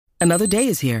Another day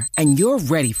is here, and you're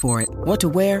ready for it. What to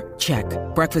wear? Check.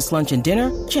 Breakfast, lunch, and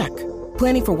dinner? Check.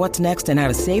 Planning for what's next and how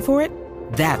to save for it?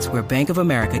 That's where Bank of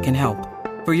America can help.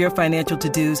 For your financial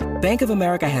to-dos, Bank of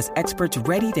America has experts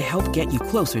ready to help get you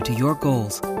closer to your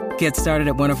goals. Get started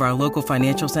at one of our local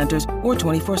financial centers or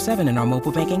 24/7 in our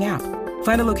mobile banking app.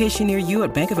 Find a location near you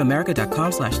at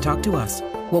bankofamerica.com/talktous.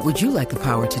 What would you like the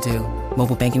power to do?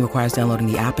 Mobile banking requires downloading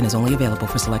the app and is only available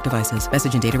for select devices.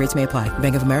 Message and data rates may apply.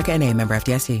 Bank of America N.A., member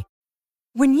FDIC.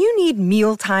 When you need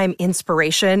mealtime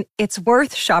inspiration, it's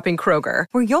worth shopping Kroger,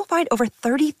 where you'll find over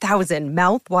 30,000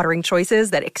 mouth-watering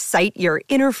choices that excite your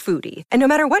inner foodie. And no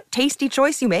matter what tasty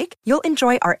choice you make, you'll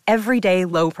enjoy our everyday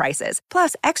low prices,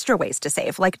 plus extra ways to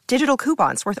save, like digital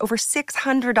coupons worth over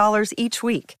 $600 each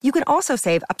week. You can also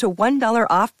save up to $1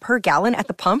 off per gallon at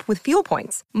the pump with fuel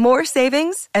points. More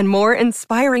savings and more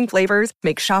inspiring flavors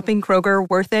make shopping Kroger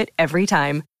worth it every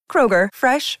time. Kroger,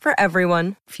 fresh for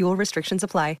everyone. Fuel restrictions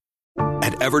apply.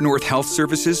 At Evernorth Health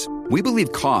Services, we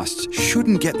believe costs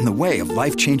shouldn't get in the way of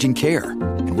life-changing care,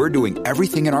 and we're doing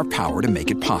everything in our power to make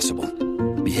it possible.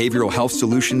 Behavioral health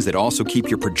solutions that also keep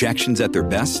your projections at their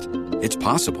best? It's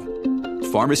possible.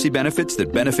 Pharmacy benefits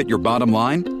that benefit your bottom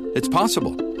line? It's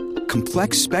possible.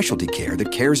 Complex specialty care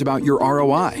that cares about your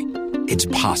ROI? It's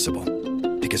possible.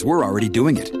 Because we're already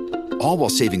doing it. All while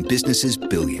saving businesses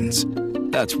billions.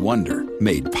 That's Wonder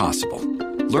made possible.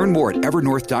 Learn more at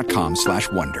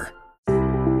evernorth.com/wonder.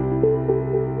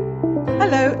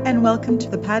 Hello and welcome to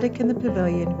the Paddock and the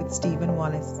Pavilion with Stephen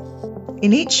Wallace.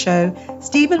 In each show,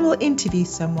 Stephen will interview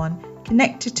someone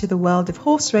connected to the world of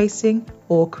horse racing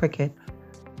or cricket.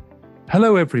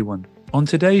 Hello everyone. On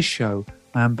today's show,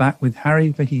 I am back with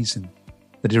Harry Vaheesan,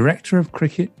 the Director of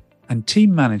Cricket and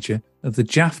Team Manager of the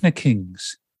Jaffna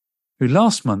Kings, who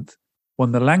last month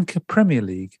won the Lanka Premier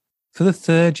League for the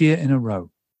third year in a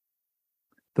row.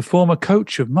 The former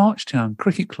coach of Marchtown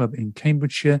Cricket Club in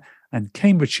Cambridgeshire and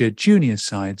Cambridgeshire junior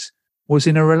sides was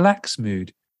in a relaxed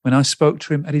mood when I spoke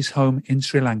to him at his home in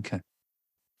Sri Lanka.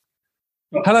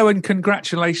 Hello and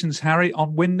congratulations, Harry,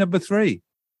 on win number 3.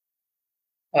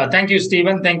 Thank you,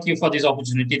 Stephen. Thank you for this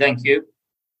opportunity. Thank you.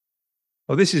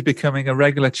 Well, this is becoming a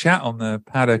regular chat on the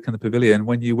Paddock and the Pavilion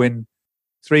when you win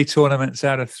 3 tournaments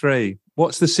out of 3.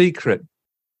 What's the secret?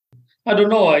 I don't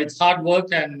know. It's hard work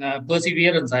and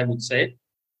perseverance, I would say.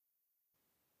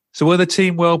 So were the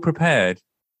team well prepared?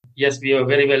 Yes, we were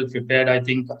very well prepared. I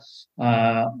think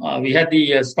we had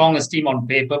the strongest team on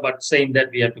paper, but saying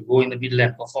that we had to go in the middle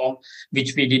and perform,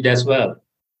 which we did as well.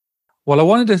 Well, I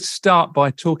wanted to start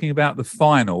by talking about the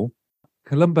final.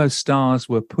 Colombo Stars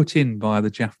were put in by the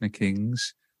Jaffna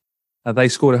Kings. They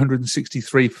scored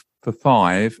 163 for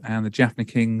 5, and the Jaffna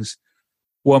Kings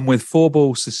won with 4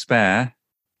 balls to spare,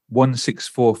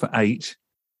 164 for 8.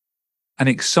 An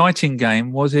exciting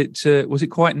game. Was it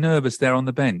quite nervous there on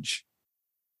the bench?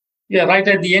 Yeah, right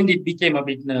at the end, it became a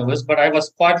bit nervous, but I was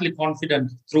quietly confident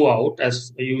throughout,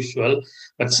 as usual.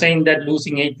 But saying that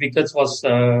losing 8 wickets was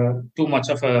too much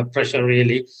of a pressure,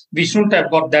 really. We shouldn't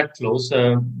have got that close.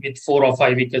 With 4 or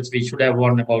 5 wickets, we should have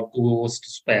won about 2 overs to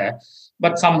spare.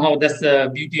 But somehow that's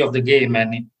the beauty of the game,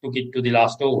 and it took it to the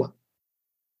last over.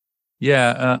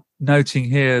 Yeah, noting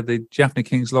here, the Jaffna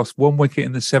Kings lost 1 wicket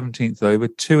in the 17th over,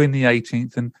 2 in the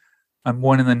 18th and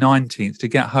 1 in the 19th to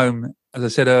get home, as I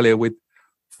said earlier, with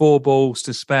 4 balls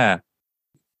to spare.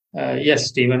 Yes,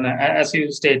 Stephen. As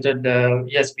you stated,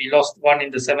 yes, we lost 1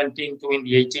 in the 17th, 2 in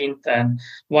the 18th, and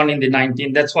 1 in the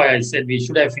 19th. That's why I said we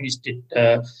should have finished it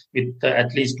with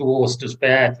at least 2 overs to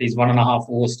spare, at least 1.5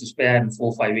 overs to spare, and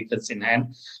 4-5 wickets in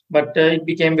hand. But it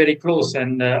became very close,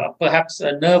 and perhaps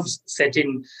nerves set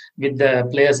in with the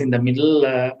players in the middle.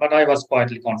 But I was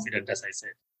quietly confident, as I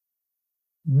said.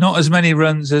 Not as many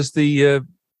runs as the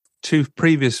 2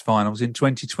 previous finals in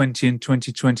 2020 and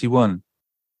 2021.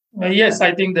 Yes,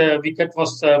 I think the wicket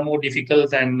was more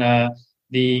difficult, and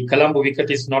the Colombo wicket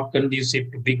is not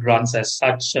conducive to big runs as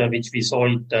such, which we saw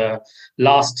it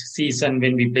last season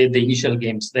when we played the initial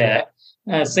games there.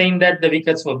 Saying that the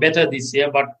wickets were better this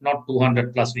year, but not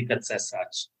 200 plus wickets as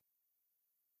such.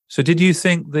 So did you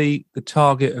think the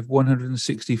target of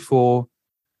 164,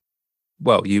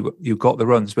 well, you got the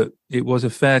runs, but it was a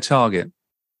fair target?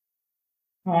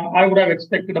 I would have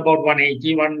expected about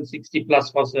 180, 160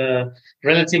 plus was a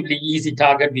relatively easy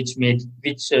target, which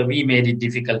we made it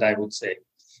difficult, I would say.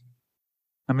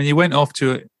 I mean, you went off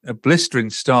to a blistering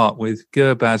start with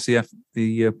Gurbaz,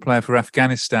 the player for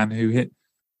Afghanistan, who hit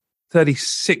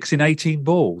 36 in 18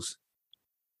 balls.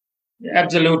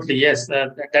 Absolutely, yes.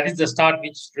 That is the start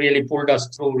which really pulled us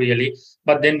through, really.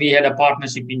 But then we had a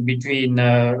partnership in between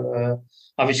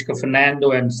Avishka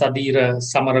Fernando and Sadira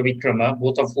Samaravikrama,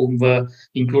 both of whom were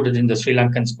included in the Sri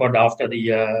Lankan squad after the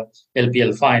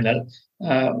LPL final.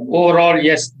 Overall,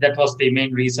 yes, that was the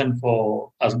main reason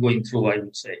for us going through, I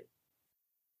would say.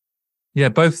 Yeah,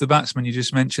 both the batsmen you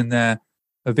just mentioned there,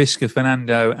 Avishka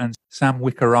Fernando and Sam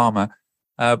Wikarama,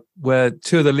 were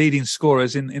two of the leading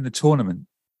scorers in the tournament.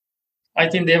 I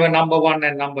think they were number one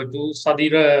and number two.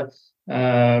 Sadira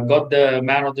got the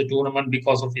man of the tournament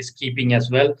because of his keeping as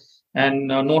well. And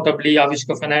notably,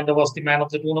 Avishka Fernando was the man of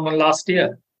the tournament last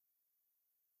year.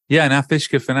 Yeah, and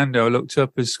Avishka Fernando, I looked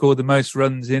up, has scored the most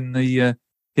runs in the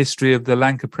history of the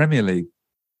Lanka Premier League.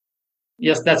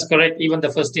 Yes, that's correct. Even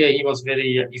the first year, he was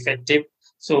very effective.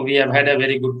 So we have had a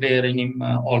very good player in him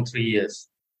all 3 years.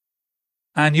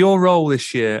 And your role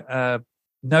this year,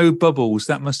 no bubbles,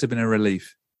 that must have been a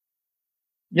relief.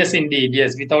 Yes, indeed.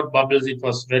 Yes, without bubbles, it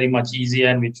was very much easier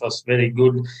and which was very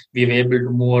good. We were able to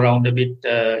move around a bit.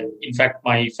 In fact,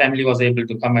 my family was able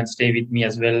to come and stay with me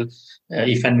as well,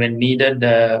 if and when needed.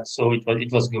 So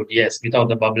it was good. Yes, without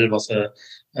the bubble was a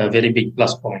very big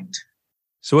plus point.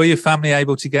 So were your family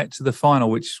able to get to the final,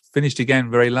 which finished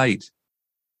again very late?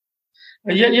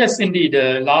 Yes, indeed.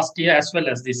 Last year as well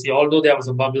as this year, although there was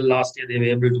a bubble last year, they were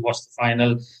able to watch the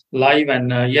final live.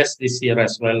 And yes, this year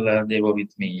as well, they were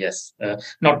with me. Yes,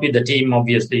 not with the team.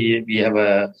 Obviously, we have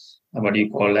a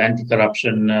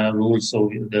anti-corruption rules, so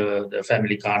the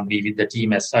family can't be with the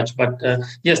team as such. But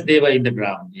yes, they were in the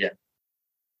ground. Yeah.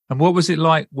 And what was it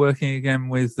like working again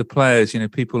with the players? You know,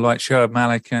 people like Shoaib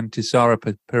Malik and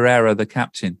Tisara Pereira, the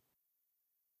captain.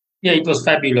 Yeah, it was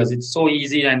fabulous. It's so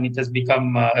easy and it has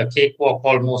become a cakewalk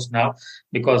almost now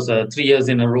because 3 years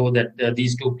in a row that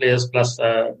these two players plus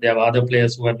there are other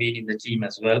players who have been in the team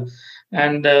as well.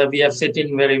 And we have set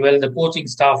in very well. The coaching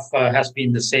staff has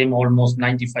been the same, almost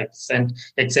 95%,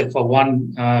 except for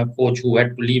one coach who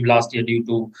had to leave last year due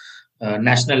to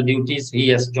national duties. He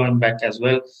has joined back as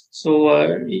well. So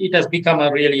it has become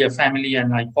really a family,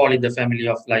 and I call it the family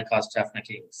of Leica's Jaffna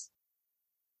Kings.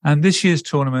 And this year's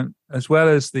tournament, as well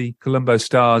as the Colombo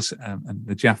Stars and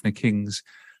the Jaffna Kings,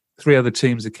 3 other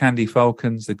teams, the Kandy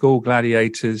Falcons, the Gaul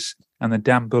Gladiators and the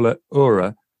Dambulla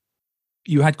Ura,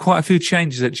 you had quite a few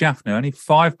changes at Jaffna. Only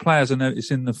 5 players I noticed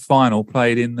in the final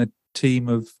played in the team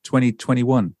of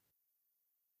 2021.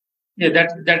 Yeah,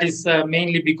 that is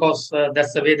mainly because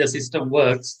that's the way the system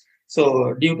works.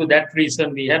 So due to that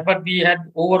reason we had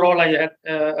overall, I had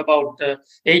about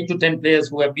 8 to 10 players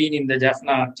who have been in the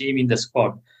Jaffna team in the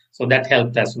squad. So that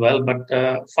helped as well. But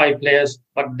 5 players,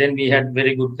 but then we had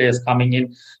very good players coming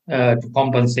in to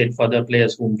compensate for the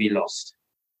players whom we lost.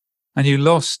 And you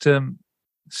lost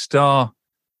star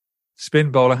spin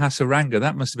bowler Hasaranga.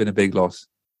 That must have been a big loss.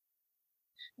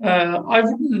 I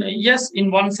wouldn't. Yes, in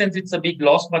one sense, it's a big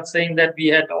loss, but saying that we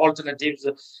had alternatives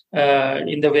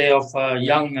in the way of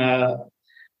young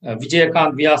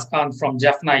Vijayakant Vyaskant from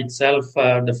Jaffna itself.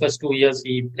 The first 2 years,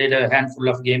 he played a handful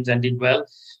of games and did well.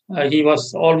 He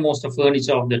was almost a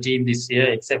furniture of the team this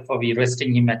year, except for we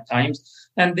resting him at times.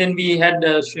 And then we had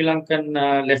Sri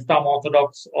Lankan left-arm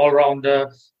orthodox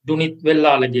all-rounder Dunith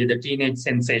Wellalage, the teenage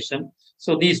sensation.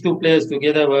 So these 2 players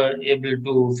together were able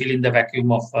to fill in the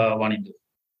vacuum of one India.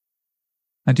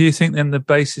 And do you think then the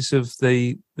basis of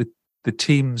the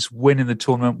team's win in the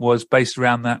tournament was based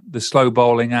around that, the slow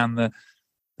bowling and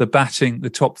the batting, the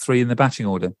top 3 in the batting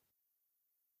order?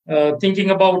 Thinking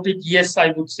about it, yes,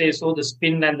 I would say so. The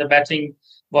spin and the batting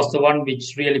was the one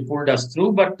which really pulled us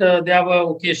through, but there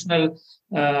were occasional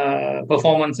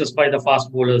performances by the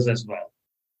fast bowlers as well.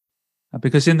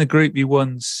 Because in the group you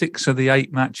won 6 of the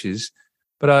 8 matches,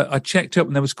 but I checked up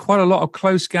and there was quite a lot of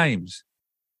close games.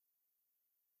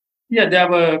 Yeah, there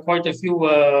were quite a few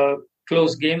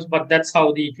close games, but that's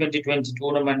how the 2020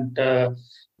 tournament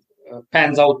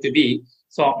pans out to be.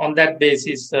 So on that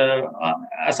basis,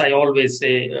 as I always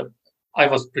say, I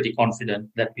was pretty confident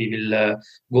that we will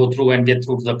go through and get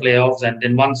through to the playoffs. And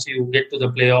then once you get to the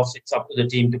playoffs, it's up to the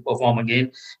team to perform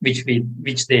again, which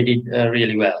they did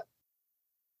really well.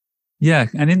 Yeah,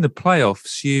 and in the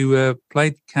playoffs, you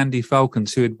played Kandy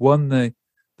Falcons, who had won the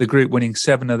group, winning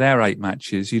 7 of their 8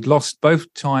 matches. You'd lost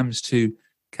both times to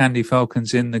Kandy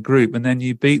Falcons in the group, and then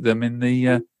you beat them in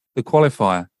the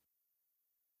qualifier.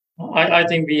 I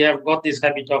think we have got this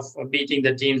habit of beating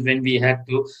the teams when we had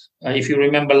to. If you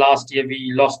remember last year,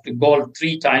 we lost to Gaul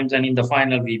 3 times, and in the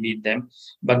final we beat them.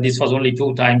 But this was only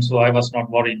 2 times, so I was not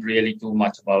worried really too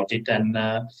much about it. And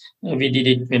we did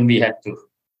it when we had to.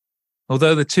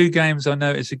 Although the 2 games I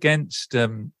noticed against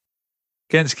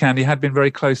Kandy had been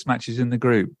very close matches in the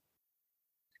group.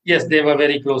 Yes, they were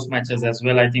very close matches as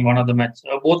well. I think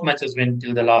both matches went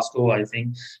till the last over, I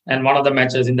think. And one of the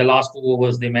matches in the last 2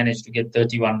 overs, they managed to get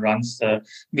 31 runs,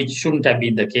 which shouldn't have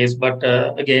been the case. But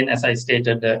again, as I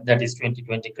stated, that is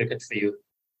 2020 cricket for you.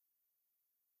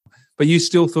 But you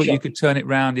still thought Sure. you could turn it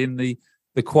round in the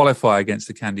qualifier against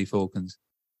the Kandy Falcons?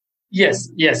 Yes.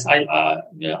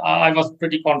 I was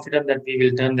pretty confident that we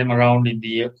will turn them around in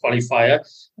the qualifier.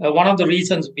 One of the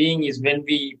reasons being is when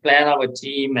we plan our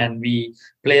team and we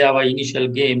play our initial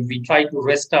game, we try to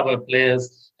rest our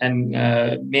players and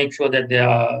make sure that they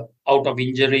are out of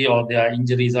injury or their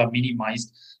injuries are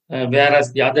minimized.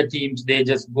 Whereas the other teams, they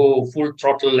just go full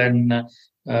throttle and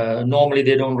normally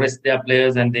they don't rest their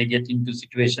players and they get into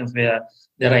situations where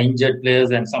there are injured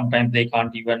players and sometimes they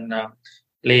can't even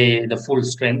play the full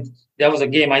strength. There was a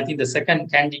game, I think the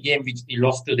second Kandy game, which we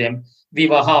lost to them. We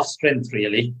were half strength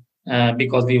really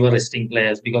because we were resting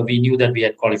players because we knew that we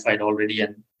had qualified already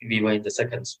and we were in the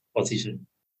second position.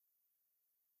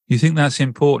 You think that's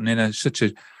important in such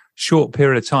a short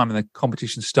period of time? And the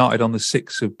competition started on the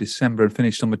 6th of December and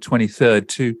finished on the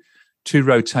 23rd to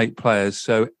rotate players.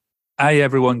 So A,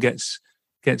 everyone gets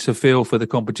a feel for the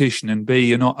competition, and B,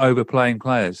 you're not overplaying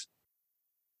players.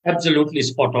 Absolutely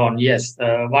spot on. Yes,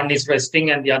 one is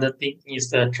resting, and the other thing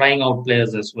is trying out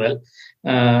players as well,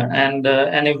 and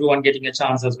everyone getting a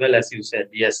chance as well, as you said.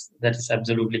 Yes, that is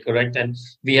absolutely correct. And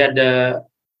we had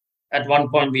at one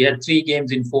point we had 3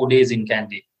 games in 4 days in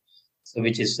Kandy, so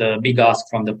which is a big ask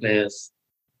from the players.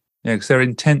 Yeah, because they're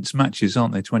intense matches,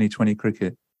 aren't they? 2020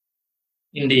 cricket.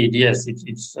 Indeed, yes,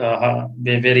 it's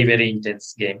very very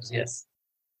intense games. Yes.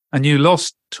 And you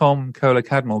lost Tom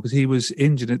Kohler-Cadmore because he was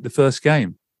injured at the first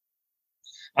game.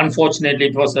 Unfortunately,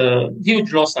 it was a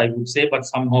huge loss, I would say, but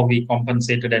somehow we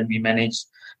compensated and we managed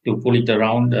to pull it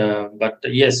around. But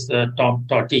yes,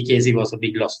 TKZ was a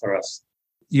big loss for us.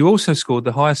 You also scored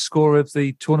the highest score of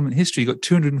the tournament history. You got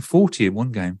 240 in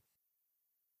one game.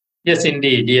 Yes,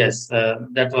 indeed. Yes,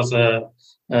 that was a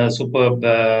superb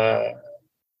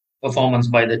performance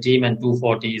by the team, and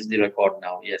 240 is the record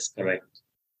now. Yes, correct.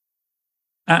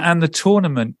 And the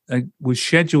tournament was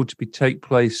scheduled to take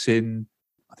place in,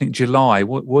 I think, July.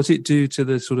 Was it due to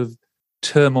the sort of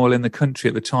turmoil in the country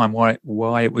at the time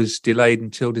why it was delayed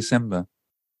until December?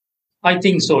 I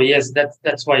think so, yes.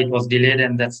 That's why it was delayed,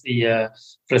 and that's the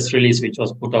press release which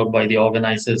was put out by the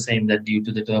organizers saying that due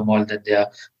to the turmoil that they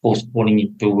are postponing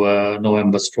it to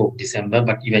November/December,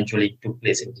 but eventually it took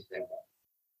place in December.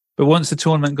 But once the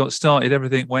tournament got started,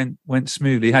 everything went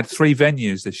smoothly. You had 3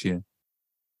 venues this year.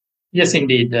 Yes,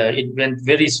 indeed. It went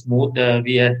very smooth.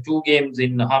 We had 2 games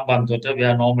in Hambantota,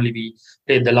 where normally we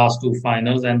played the last 2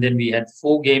 finals. And then we had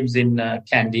 4 games in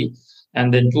Kandy,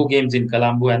 and then 2 games in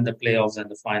Colombo, and the playoffs and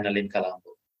the final in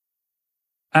Colombo.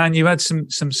 And you had some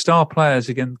star players,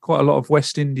 again, quite a lot of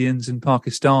West Indians and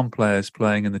Pakistan players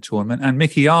playing in the tournament. And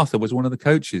Mickey Arthur was one of the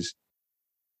coaches.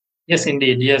 Yes,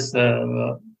 indeed. Yes,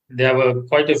 there were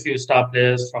quite a few star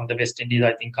players from the West Indies.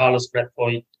 I think Carlos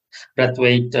Brathwaite,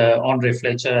 Andre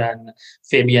Fletcher and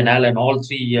Fabian Allen, all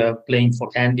 3 playing for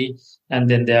Kandy. And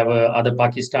then there were other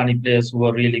Pakistani players who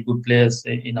were really good players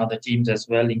in other teams as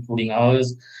well, including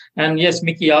ours. And yes,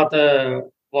 Mickey Arthur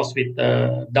was with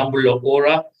Dumbulo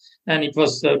Ora. And it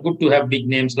was good to have big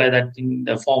names like that in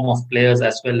the form of players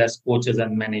as well as coaches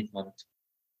and management.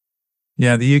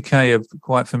 Yeah, the UK are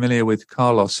quite familiar with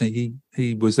Carlos. He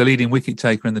was the leading wicket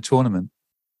taker in the tournament.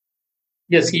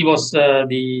 Yes, he was the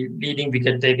leading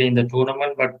wicket taker in the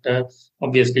tournament, but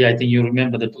obviously I think you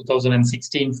remember the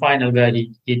 2016 final where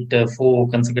he hit 4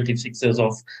 consecutive sixes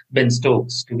of Ben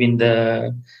Stokes to win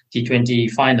the T20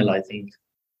 final, I think.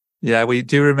 Yeah, we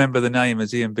do remember the name,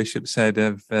 as Ian Bishop said,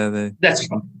 of the That's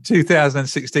right.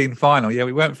 2016 final. Yeah,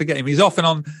 we won't forget him. He's often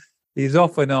on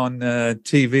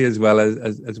TV as well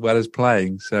as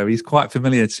playing, so he's quite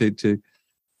familiar to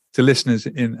listeners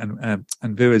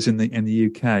and viewers in the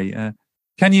UK.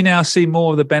 Can you now see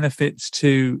more of the benefits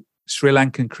to Sri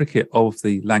Lankan cricket of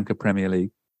the Lanka Premier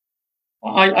League?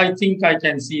 I think I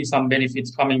can see some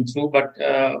benefits coming through, but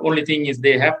only thing is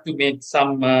they have to make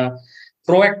some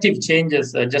proactive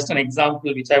changes. Just an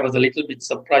example, which I was a little bit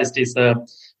surprised, is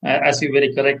as you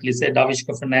very correctly said,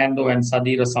 Avishka Fernando and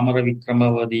Sadira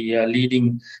Samaravikrama were the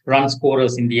leading run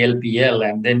scorers in the LPL.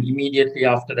 And then immediately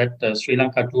after that, Sri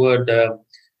Lanka toured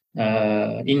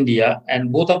India,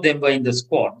 and both of them were in the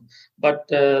squad. But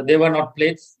they were not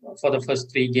played for the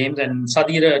first 3 games, and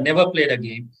Sadira never played a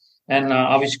game. And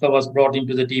Avishka was brought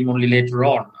into the team only later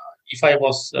on. If I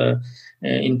was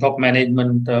in top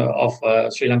management of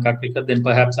Sri Lanka cricket, then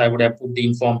perhaps I would have put the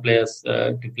informed players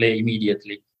to play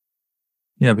immediately.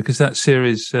 Yeah, because that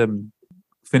series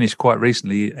finished quite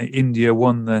recently. India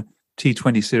won the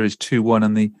T20 series 2-1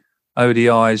 and the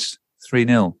ODIs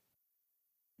 3-0.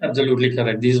 Absolutely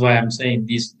correct. This is why I'm saying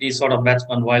these sort of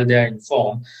batsmen, while they are in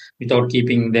form, without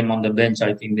keeping them on the bench,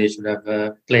 I think they should have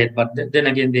played. But then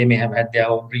again, they may have had their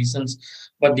own reasons.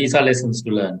 But these are lessons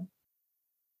to learn.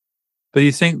 But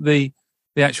you think the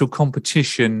actual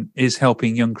competition is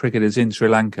helping young cricketers in Sri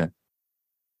Lanka?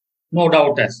 No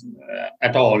doubt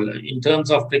at all. In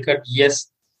terms of cricket,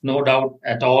 yes, no doubt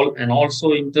at all. And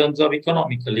also in terms of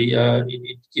economically,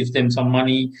 it gives them some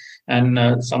money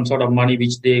and some sort of money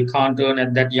which they can't earn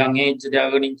at that young age. They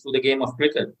are earning through the game of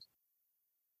cricket.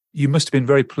 You must have been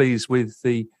very pleased with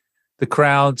the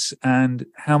crowds and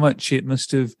how much it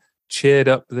must have cheered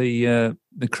up the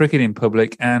cricketing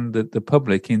public and the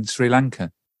public in Sri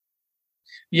Lanka.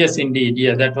 Yes, indeed.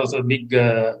 Yeah, that was a big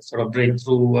sort of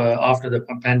breakthrough after the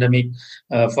pandemic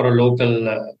for a local,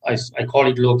 I call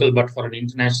it local, but for an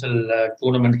international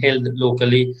tournament held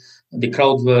locally. The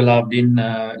crowds were allowed in.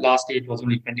 Last year, it was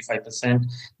only 25%.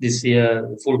 This year,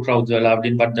 full crowds were allowed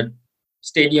in, but the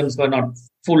stadiums were not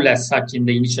full as such in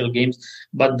the initial games,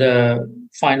 but the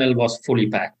final was fully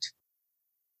packed.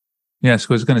 Yes,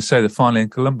 I was going to say the final in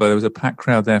Colombo, there was a packed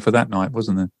crowd there for that night,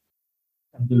 wasn't there?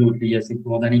 Absolutely, yes, it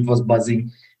was, and it was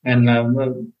buzzing. And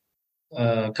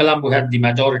Colombo had the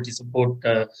majority support,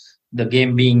 the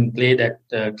game being played at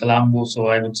Colombo. So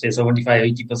I would say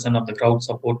 75-80% of the crowd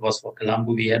support was for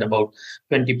Colombo. We had about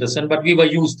 20%, but we were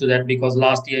used to that because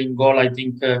last year in Galle, I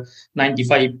think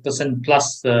 95%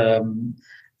 plus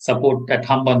support at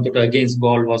Hambantota against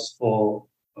Galle was for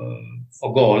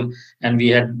Galle, and we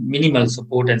had minimal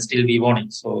support and still we won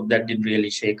it. So that didn't really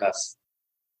shake us.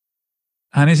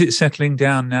 And is it settling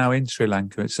down now in Sri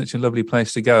Lanka? It's such a lovely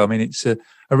place to go. I mean, it's a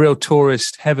real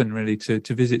tourist heaven, really, to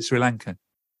visit Sri Lanka.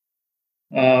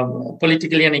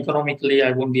 Politically and economically,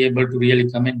 I won't be able to really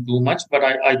comment too much, but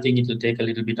I think it will take a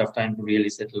little bit of time to really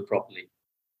settle properly.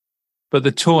 But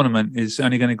the tournament is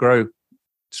only going to grow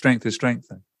strength to strength,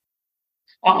 then?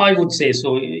 I would say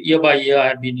so. Year by year,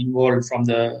 I've been involved from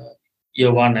the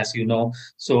year one, as you know.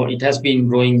 So it has been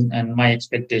growing, and my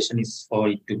expectation is for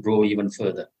it to grow even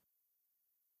further.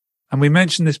 And we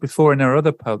mentioned this before in our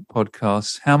other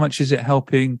podcasts. How much is it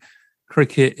helping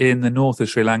cricket in the north of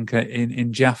Sri Lanka,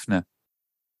 in Jaffna?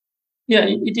 Yeah,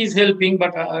 it is helping,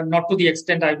 but not to the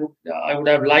extent I would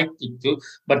have liked it to.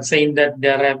 But saying that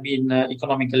there have been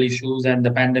economical issues and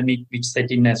the pandemic which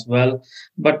set in as well.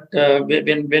 But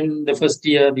when the first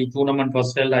year the tournament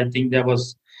was held, I think there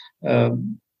was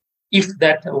if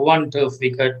that one turf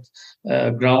wicket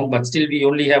ground, but still we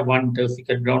only have one turf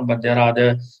wicket ground, but there are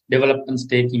other developments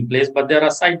taking place. But there are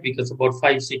side wickets, about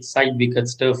 5-6 side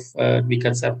wickets, turf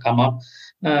wickets have come up.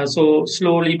 So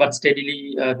slowly but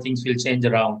steadily things will change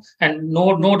around. And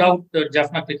no doubt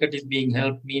Jaffna cricket is being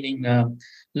helped, meaning a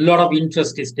lot of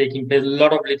interest is taking place, a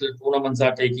lot of little tournaments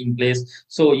are taking place.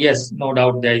 So yes, no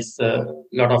doubt there is a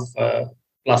lot of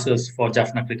pluses for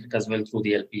Jaffna cricket as well through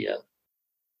the LPL.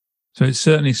 So it's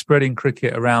certainly spreading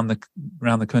cricket around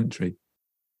the country.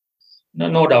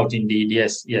 No doubt, indeed.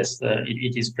 Yes.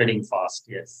 It is spreading fast.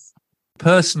 Yes.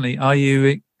 Personally, are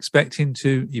you expecting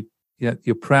to?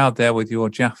 You're proud there with your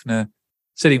Jaffna,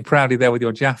 sitting proudly there with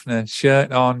your Jaffna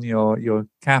shirt on, your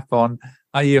cap on.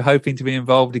 Are you hoping to be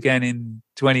involved again in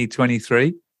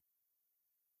 2023?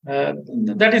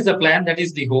 That is the plan. That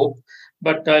is the hope.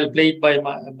 But I'll play it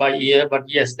by ear. But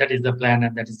yes, that is the plan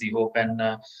and that is the hope. And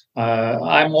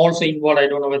I'm also involved. I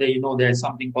don't know whether you know, there's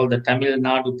something called the Tamil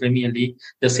Nadu Premier League.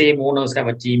 The same owners have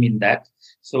a team in that.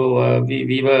 So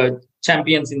we were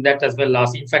champions in that as well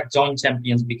last. In fact, joint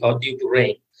champions because due to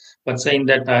rain. But saying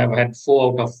that, I've had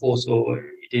 4 out of 4. So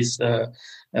it is a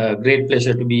great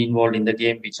pleasure to be involved in the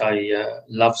game, which I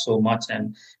love so much.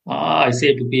 And I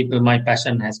say to people, my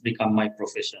passion has become my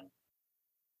profession.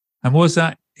 And was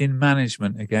that in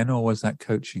management again, or was that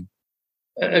coaching?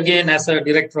 Again, as a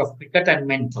director of cricket and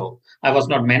mentor. I was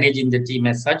not managing the team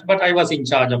as such, but I was in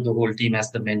charge of the whole team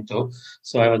as the mentor.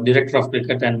 So I was director of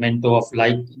cricket and mentor of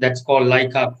that's called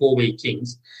Laika Kovai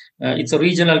Kings. It's a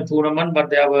regional tournament, but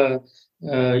there were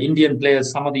Indian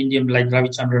players, some of the Indian like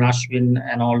Ravichandran Ashwin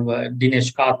and all,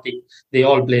 Dinesh Karthik, they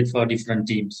all played for different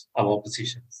teams, our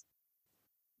oppositions.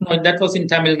 No, that was in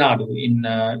Tamil Nadu,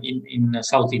 in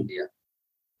South India.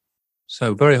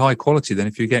 So very high quality then,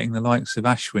 if you're getting the likes of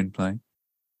Ashwin playing.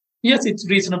 Yes, it's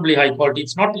reasonably high quality.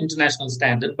 It's not international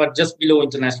standard, but just below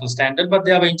international standard. But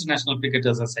they were international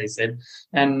cricketers, as I said.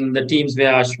 And the teams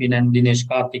where Ashwin and Dinesh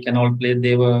Karthik and all played,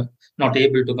 they were not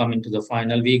able to come into the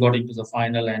final. We got into the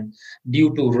final, and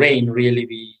due to rain, really,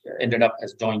 we ended up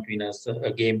as joint winners,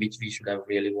 a game which we should have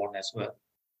really won as well.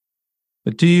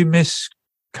 But do you miss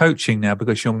coaching now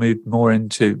because you're moved more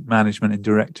into management and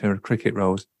director of cricket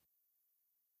roles?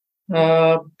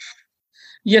 Uh,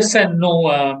 Yes and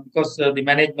no, because the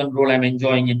management role, I'm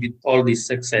enjoying it with all this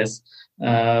success.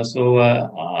 I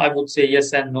would say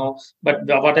yes and no. But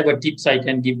whatever tips I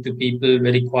can give to people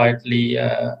very quietly,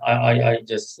 I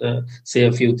just say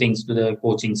a few things to the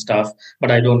coaching staff, but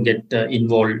I don't get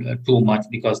involved too much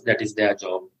because that is their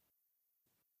job.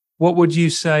 What would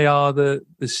you say are the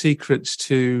secrets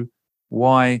to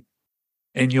why,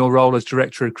 in your role as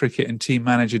director of cricket and team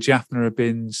manager, Jaffna have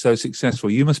been so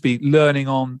successful? You must be learning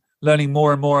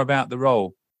more and more about the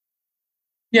role.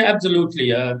 Yeah,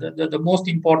 absolutely. The most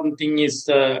important thing is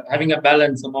having a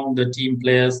balance among the team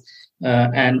players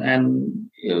and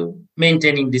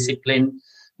maintaining discipline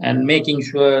and making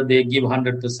sure they give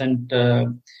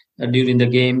 100% during the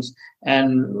games.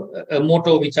 And a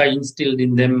motto which I instilled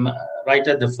in them right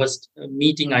at the first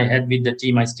meeting I had with the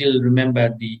team, I still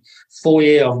remember the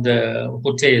foyer of the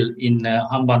hotel in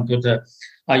Hambantota.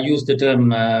 I used the term,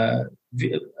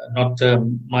 not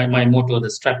my motto, the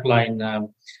strapline.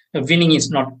 Winning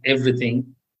is not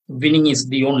everything. Winning is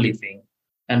the only thing.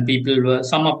 And people were,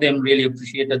 some of them really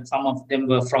appreciated, some of them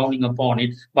were frowning upon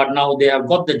it, but now they have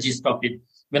got the gist of it.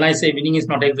 When I say winning is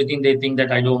not everything, they think that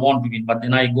I don't want to win. But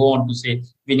then I go on to say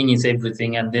winning is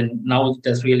everything. And then now it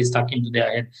has really stuck into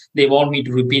their head. They want me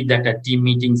to repeat that at team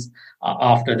meetings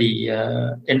after the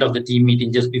end of the team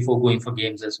meeting, just before going for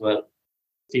games as well.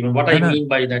 Even what I mean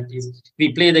by that is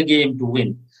we play the game to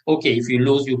win. Okay, if you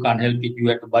lose, you can't help it. You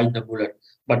have to bite the bullet.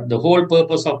 But the whole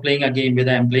purpose of playing a game,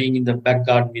 whether I'm playing in the back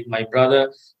garden with my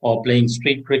brother or playing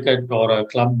street cricket or a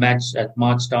club match at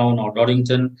Marchtown or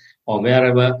Doddington or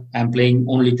wherever, I'm playing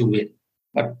only to win.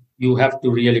 But you have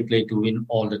to really play to win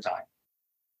all the time.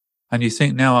 And you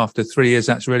think now, after 3 years,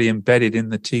 that's really embedded in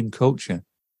the team culture?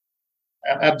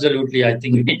 Absolutely, I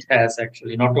think it has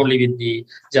actually, not only with the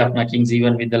Jaffna Kings,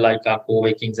 even with the Laika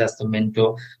Kowe Kings as the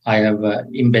mentor, I have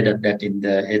embedded that in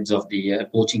the heads of the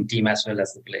coaching team as well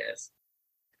as the players.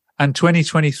 And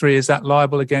 2023, is that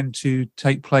liable again to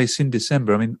take place in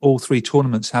December? I mean, all 3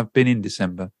 tournaments have been in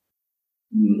December.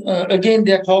 Again,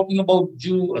 they're talking about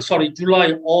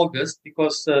July, August,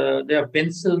 because they have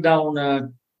penciled down a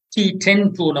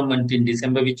T10 tournament in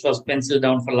December, which was penciled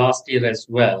down for last year as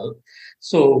well.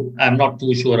 So I'm not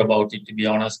too sure about it, to be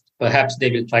honest. Perhaps they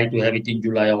will try to have it in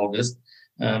July, August.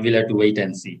 We'll have to wait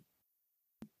and see.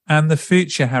 And the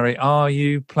future, Harry, are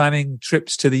you planning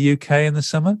trips to the UK in the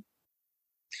summer?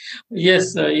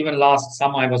 Yes, even last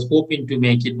summer I was hoping to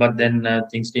make it, but then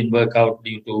things didn't work out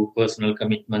due to personal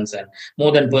commitments and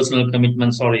more than personal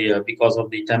commitments, because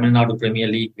of the Tamil Nadu Premier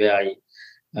League, where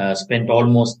I spent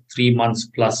almost 3 months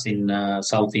plus in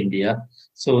South India.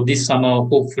 So this summer,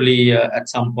 hopefully at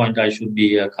some point I should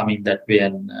be coming that way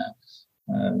and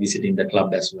visiting the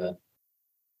club as well.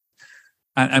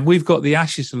 And we've got the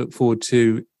Ashes to look forward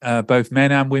to, both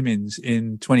men and women's,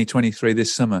 in 2023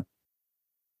 this summer.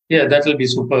 Yeah, that will be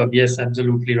superb. Yes,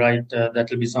 absolutely right. That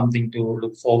will be something to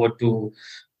look forward to.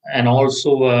 And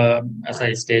also, as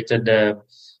I stated,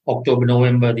 October,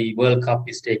 November, the World Cup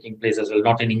is taking place as well.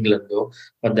 Not in England, though,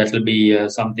 but that will be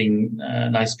something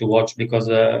nice to watch, because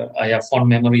I have fond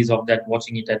memories of that,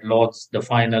 watching it at Lord's, the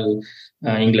final,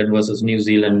 England versus New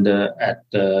Zealand at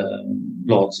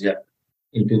Lord's,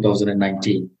 in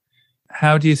 2019.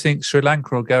 How do you think Sri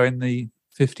Lanka will go in the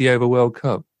 50-over World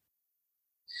Cup?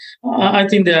 I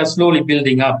think they are slowly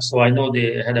building up. So I know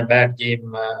they had a bad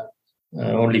game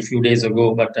only a few days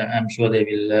ago, but I'm sure they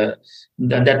will.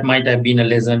 That might have been a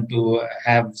lesson to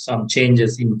have some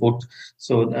changes input.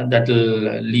 So that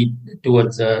will lead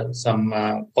towards some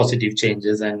positive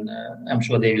changes, and I'm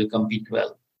sure they will compete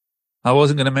well. I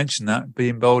wasn't going to mention that,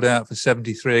 being bowled out for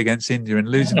 73 against India and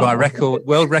losing by a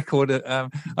world record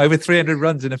at over 300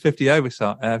 runs in a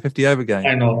 50-over game.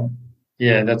 I know.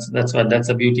 Yeah, that's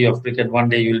the beauty of cricket. One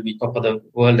day you will be top of the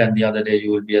world, and the other day you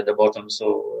will be at the bottom.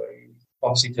 So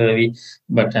topsy-turvy,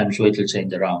 but I'm sure it will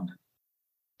change around.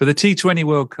 But the T20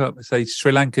 World Cup, say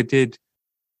Sri Lanka did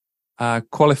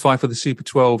qualify for the Super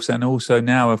 12s, and also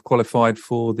now have qualified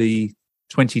for the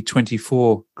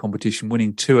 2024 competition,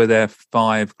 winning 2 of their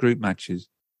 5 group matches.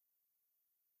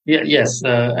 Yeah, yes,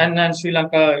 and Sri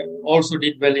Lanka also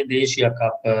did well in the Asia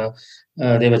Cup.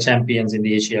 They were champions in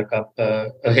the Asia Cup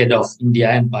ahead of India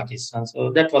and Pakistan.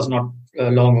 So that was not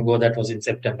long ago. That was in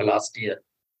September last year.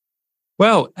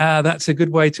 Well, that's a good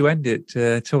way to end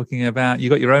it. Talking about, you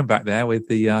got your own back there with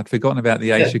the, I'd forgotten about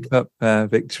the Asia Cup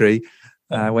victory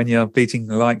when you're beating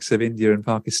the likes of India and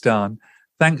Pakistan.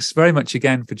 Thanks very much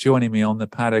again for joining me on the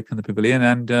Paddock and the Pavilion.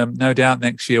 And no doubt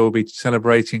next year we'll be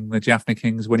celebrating the Jaffna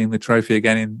Kings winning the trophy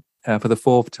again for the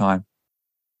 4th time.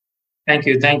 Thank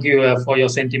you for your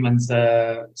sentiments,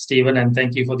 Stephen, and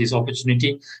thank you for this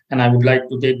opportunity. And I would like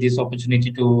to take this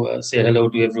opportunity to say hello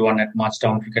to everyone at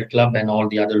Marchtown Cricket Club and all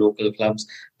the other local clubs.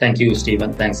 Thank you,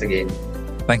 Stephen. Thanks again.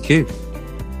 Thank you.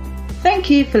 Thank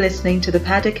you for listening to The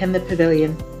Paddock and the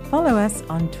Pavilion. Follow us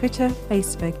on Twitter,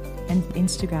 Facebook and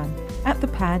Instagram at The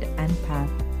Pad and Pav.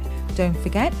 Don't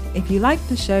forget, if you like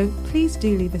the show, please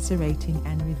do leave us a rating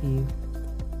and review.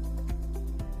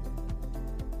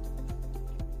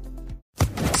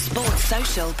 Sports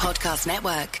Social Podcast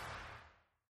Network.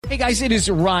 Hey guys, it is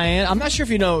Ryan. I'm not sure if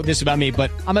you know this about me,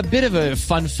 but I'm a bit of a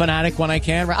fun fanatic when I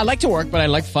can. I like to work, but I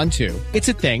like fun too. It's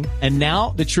a thing. And now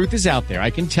the truth is out there.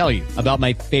 I can tell you about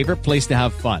my favorite place to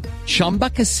have fun. Chumba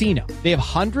Casino. They have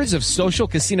hundreds of social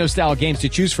casino style games to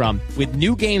choose from with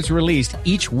new games released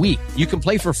each week. You can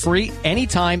play for free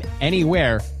anytime,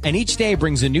 anywhere. And each day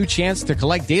brings a new chance to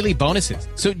collect daily bonuses.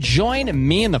 So join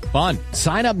me in the fun.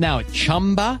 Sign up now at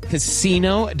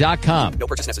ChumbaCasino.com. No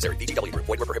purchase necessary. VGW Group.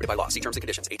 Void where prohibited by law. See terms and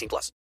conditions. 18+.